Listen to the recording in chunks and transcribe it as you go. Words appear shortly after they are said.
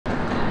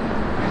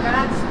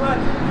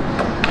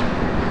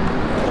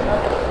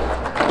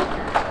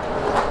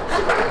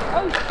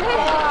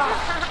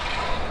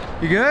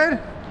You good?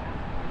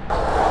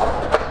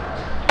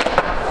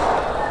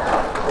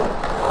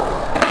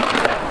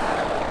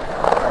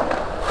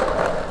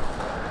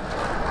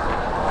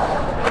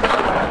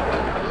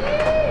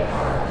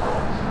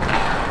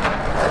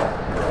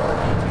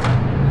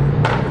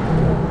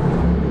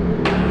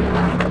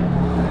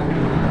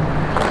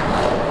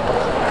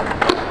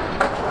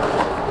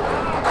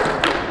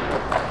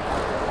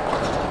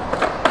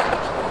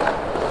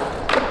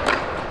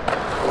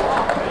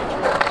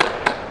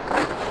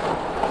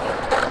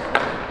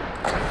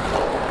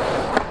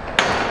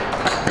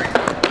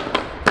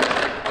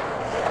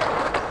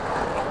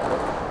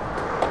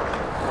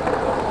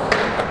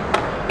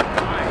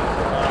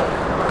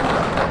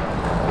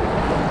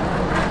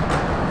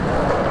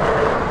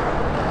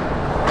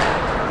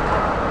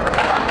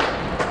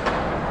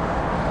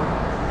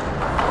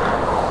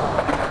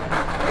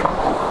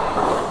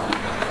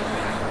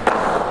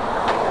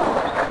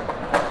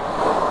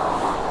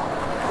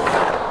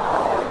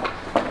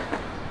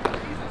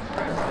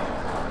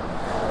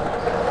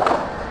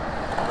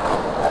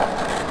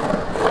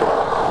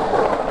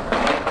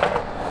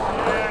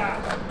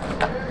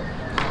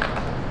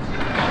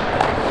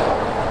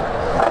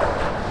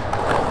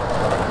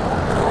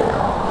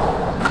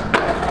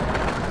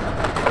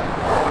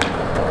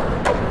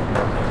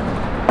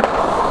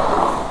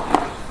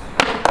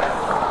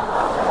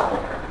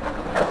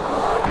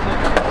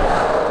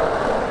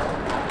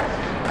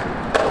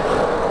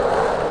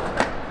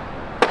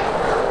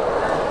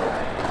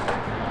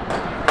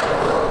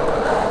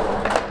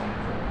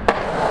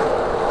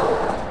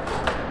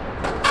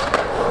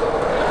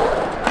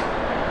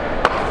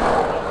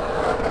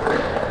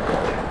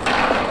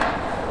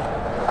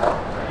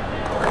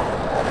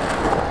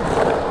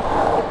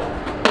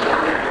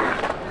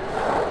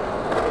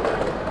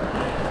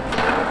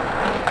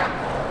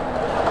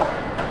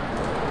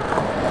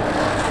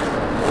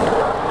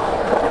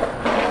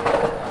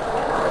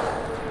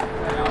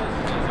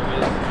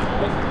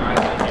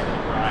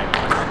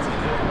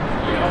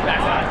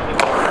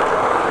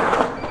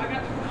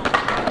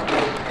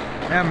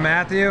 Yeah,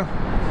 Matthew.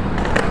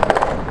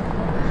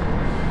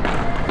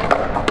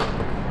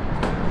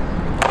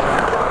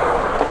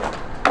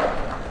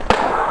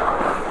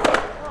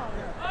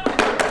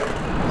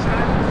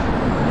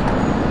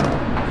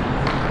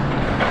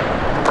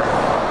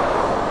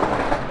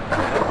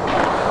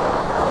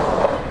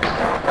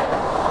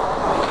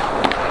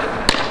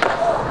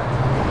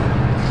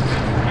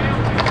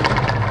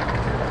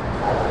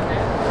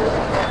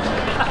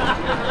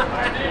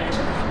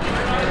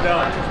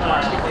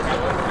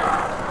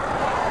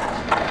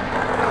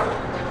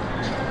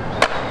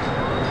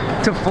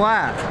 To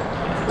flat.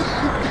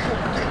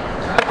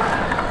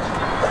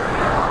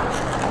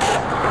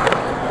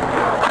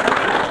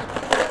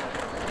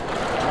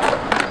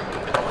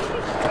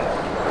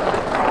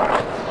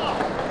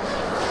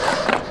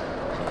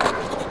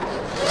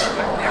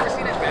 I've never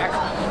seen it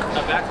backspin.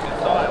 A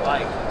backspin's all I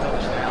like until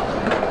this now.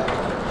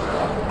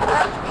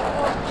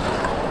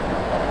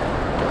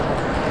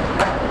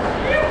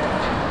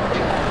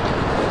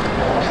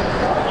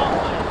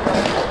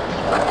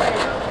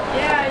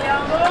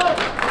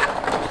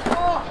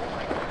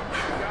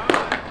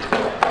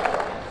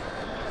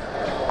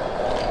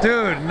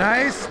 Dude,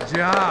 nice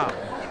job.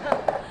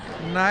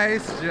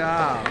 Nice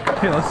job.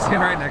 Here, let's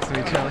stand right next to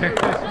each other.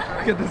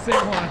 Get the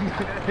same one.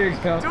 Here you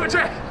go. Do a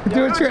trick!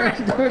 Do a trick.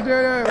 Do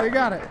it. We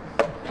got it.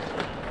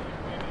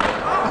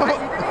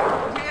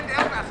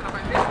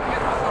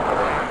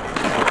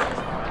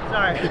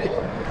 Sorry.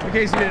 In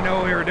case you didn't know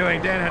what we were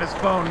doing, Dan had his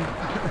phone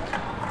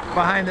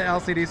behind the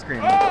LCD screen.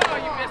 Oh,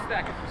 you missed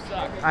that because you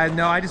suck. I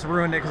know, I just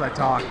ruined it because I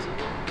talked.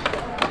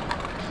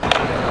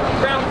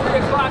 Around 3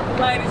 o'clock, the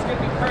light is going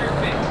to be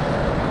perfect.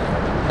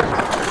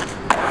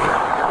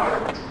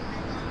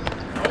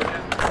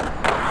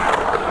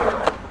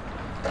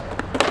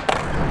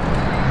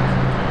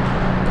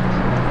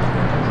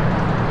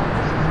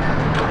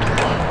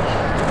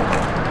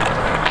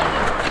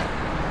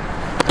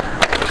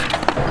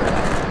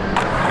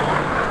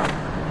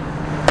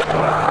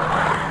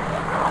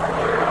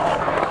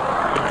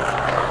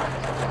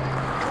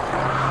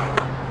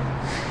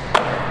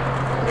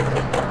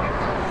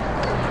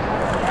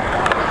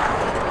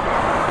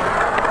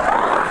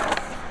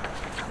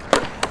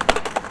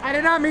 I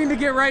did not mean to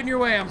get right in your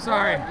way, I'm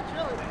sorry.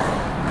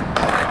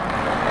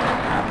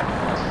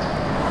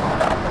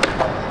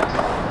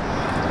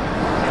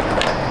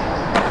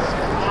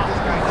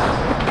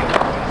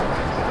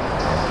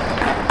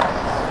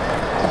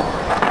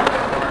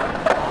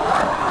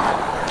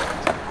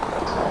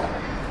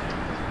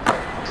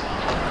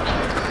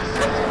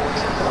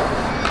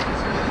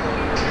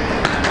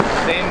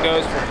 Same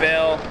goes for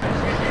Bill.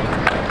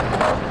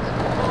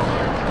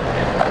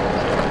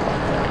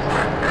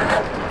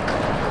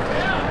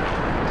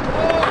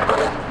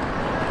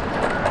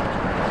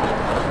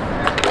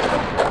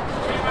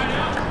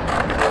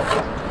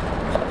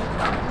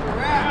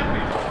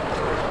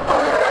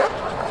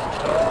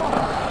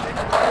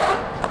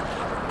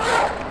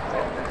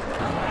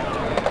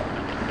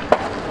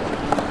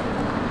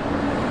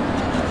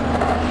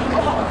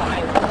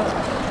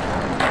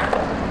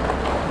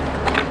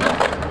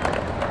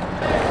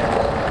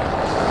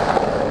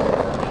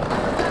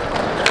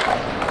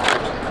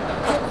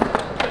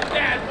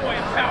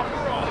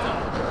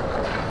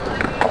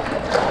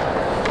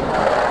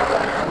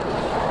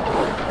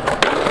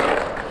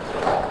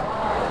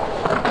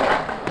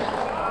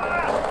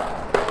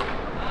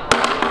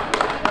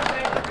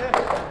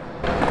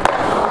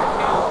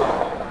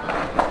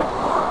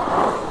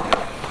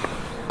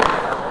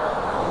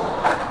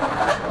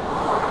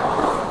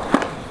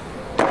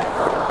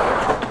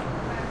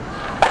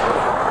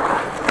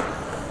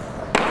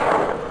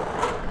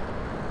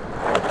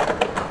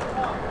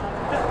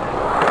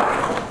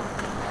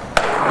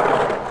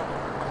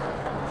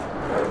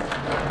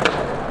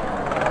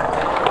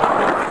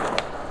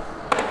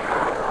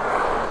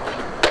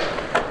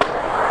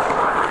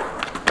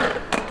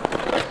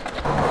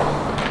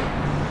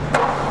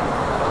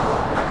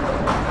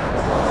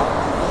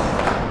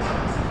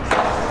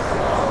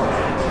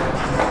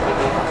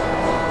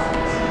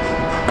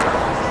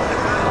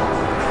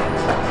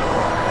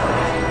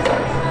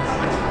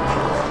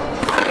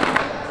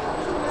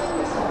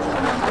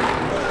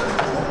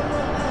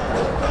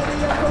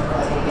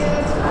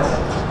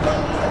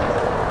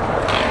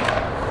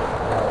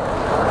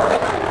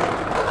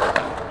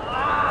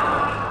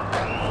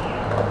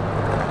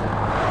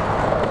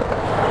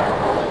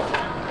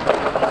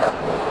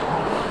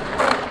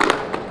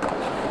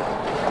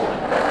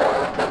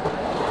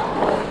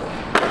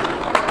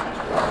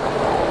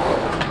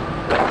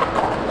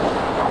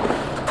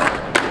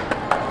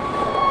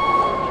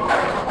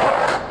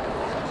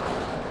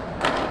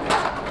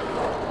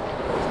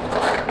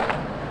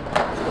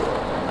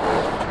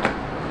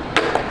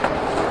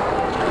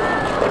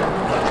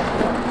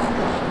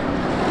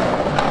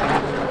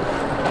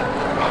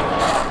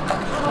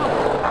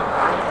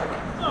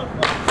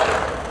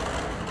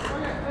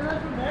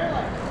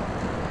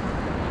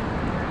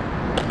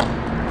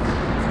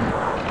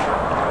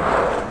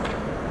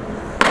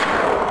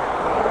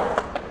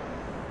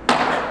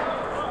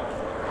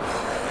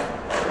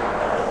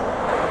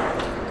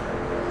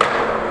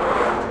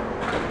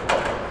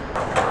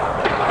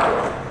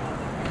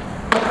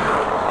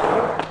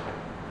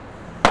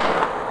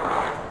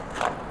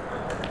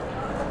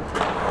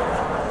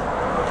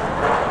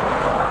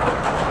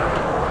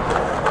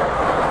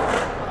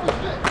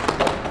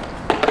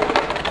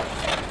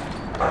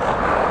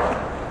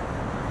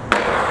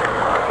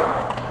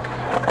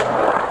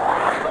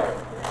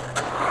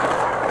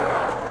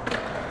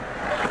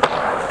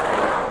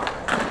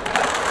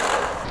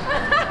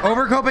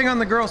 coping on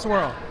the girl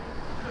swirl?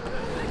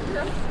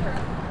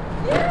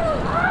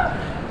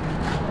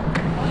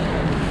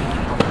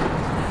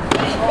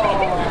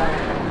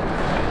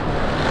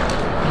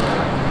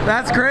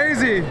 That's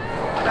crazy.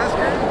 That's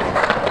crazy.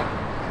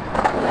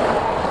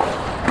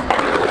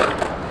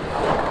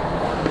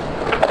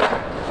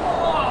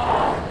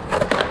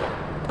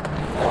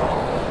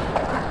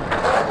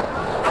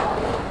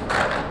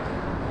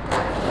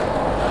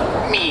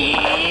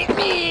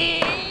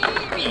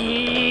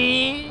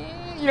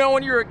 You know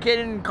when you were a kid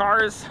in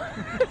cars?